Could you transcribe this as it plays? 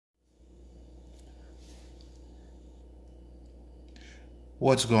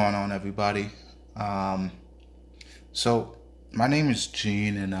What's going on, everybody? Um, so, my name is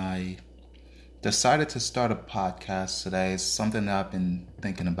Gene, and I decided to start a podcast today. It's something that I've been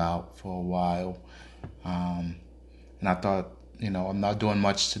thinking about for a while. Um, and I thought, I'm not doing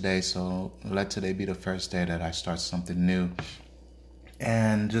much today, so let today be the first day that I start something new.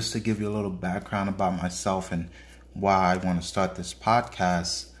 And just to give you a little background about myself and why I want to start this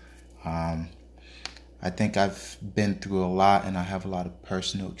podcast, um, I think I've been through a lot and I have a lot of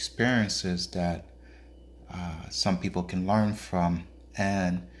personal experiences that some people can learn from.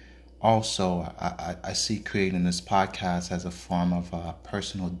 And also, I see creating this podcast as a form of a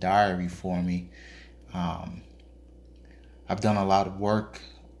personal diary for me. Um, I've done a lot of work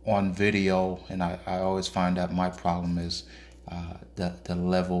on video, and I always find that my problem is the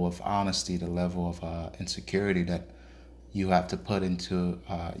level of honesty, the level of insecurity that you have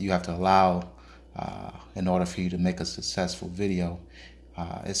to allow in order for you to make a successful video.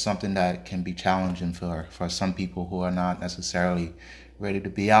 It's something that can be challenging for some people who are not necessarily ready to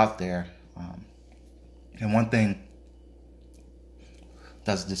be out there. And one thing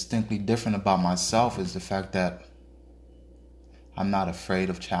that's distinctly different about myself is the fact that I'm not afraid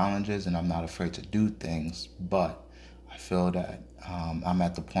of challenges and I'm not afraid to do things, but I feel that I'm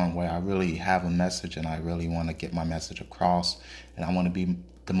at the point where I really have a message and I really want to get my message across, and I want to be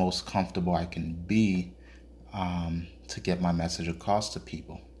the most comfortable I can be to get my message across to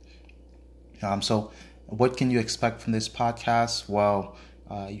people. So what can you expect from this podcast? Well,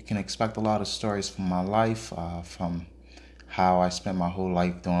 you can expect a lot of stories from my life, from how I spent my whole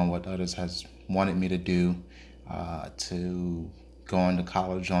life doing what others has wanted me to do, to going to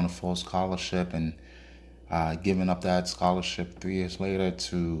college on a full scholarship and giving up that scholarship 3 years later,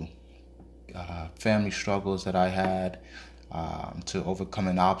 to family struggles that I had, to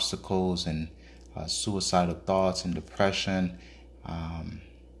overcoming obstacles and suicidal thoughts and depression. Um,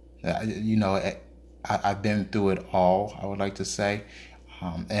 I've been through it all, I would like to say.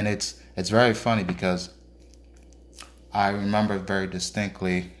 And it's very funny because I remember very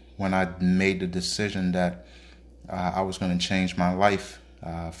distinctly when I made the decision that I was going to change my life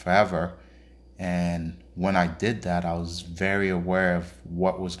forever. And when I did that, I was very aware of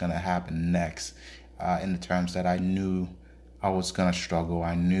what was going to happen next, in the terms that I knew I was going to struggle.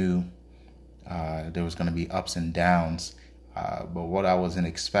 I knew there was going to be ups and downs. But what I wasn't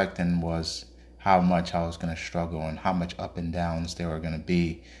expecting was how much I was going to struggle and how much up and downs there were going to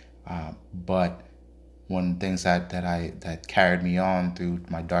be. But one of the things that carried me on through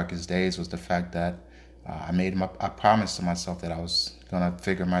my darkest days was the fact that I promised to myself that I was going to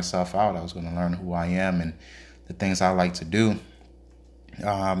figure myself out. I was going to learn who I am and the things I like to do.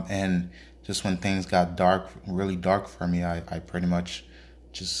 And just when things got dark, really dark for me, I pretty much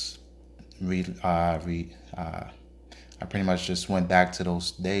just I pretty much just went back to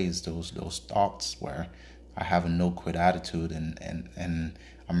those days, those thoughts where I have a no quit attitude, and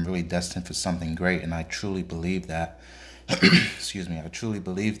I'm really destined for something great, and I truly believe that. Excuse me, I truly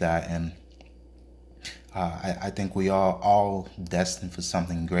believe that, and I think we are all destined for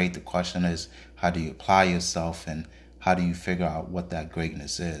something great. The question is, how do you apply yourself, and how do you figure out what that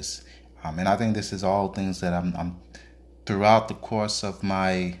greatness is? And I think this is all things that I'm throughout the course of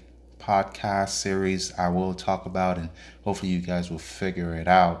my podcast series I will talk about, and hopefully you guys will figure it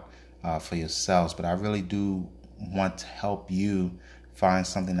out for yourselves. But I really do want to help you find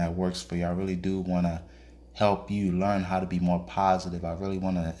something that works for you. I really do want to help you learn how to be more positive. I really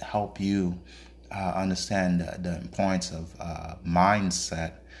want to help you understand the importance of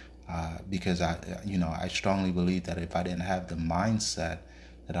mindset, because I strongly believe that if I didn't have the mindset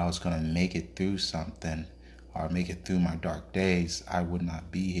that I was going to make it through something or make it through my dark days, I would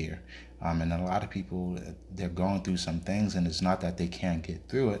not be here. And a lot of people, they're going through some things, and it's not that they can't get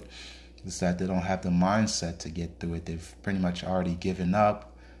through it. It's that they don't have the mindset to get through it. They've pretty much already given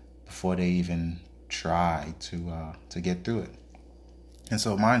up before they even try to get through it. And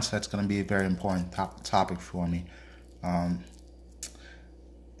so mindset's going to be a very important topic for me. And,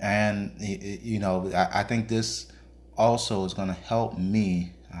 I think this also is going to help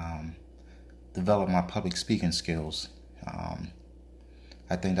me develop my public speaking skills.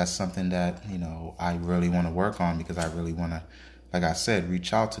 I think that's something that, I really want to work on, because I really want to, like I said,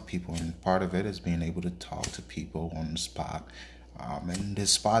 reach out to people. And part of it is being able to talk to people on the spot. And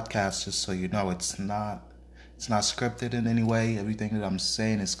this podcast, just so you know, it's not scripted in any way. Everything that I'm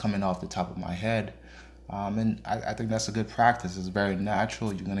saying is coming off the top of my head. And I think that's a good practice. It's very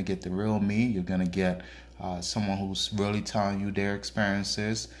natural. You're going to get the real me. You're going to get someone who's really telling you their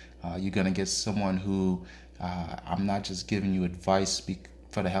experiences. You're going to get someone who, I'm not just giving you advice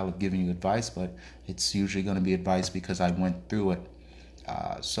for the hell of giving you advice, but it's usually going to be advice because I went through it.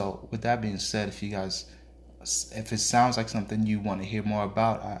 So with that being said, if it sounds like something you want to hear more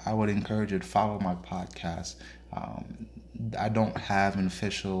about, I would encourage you to follow my podcast. I don't have an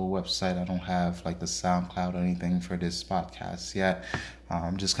official website. I don't have like the SoundCloud or anything for this podcast yet.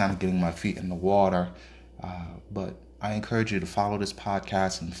 I'm just kind of getting my feet in the water. But I encourage you to follow this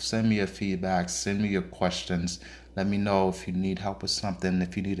podcast and send me your feedback, send me your questions. Let me know if you need help with something,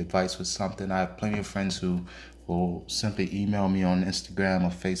 if you need advice with something. I have plenty of friends who will simply email me on Instagram or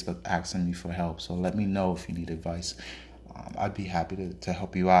Facebook asking me for help. So let me know if you need advice. I'd be happy to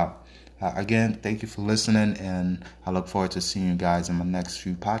help you out. Again, thank you for listening, and I look forward to seeing you guys in my next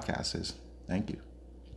few podcasts. Thank you.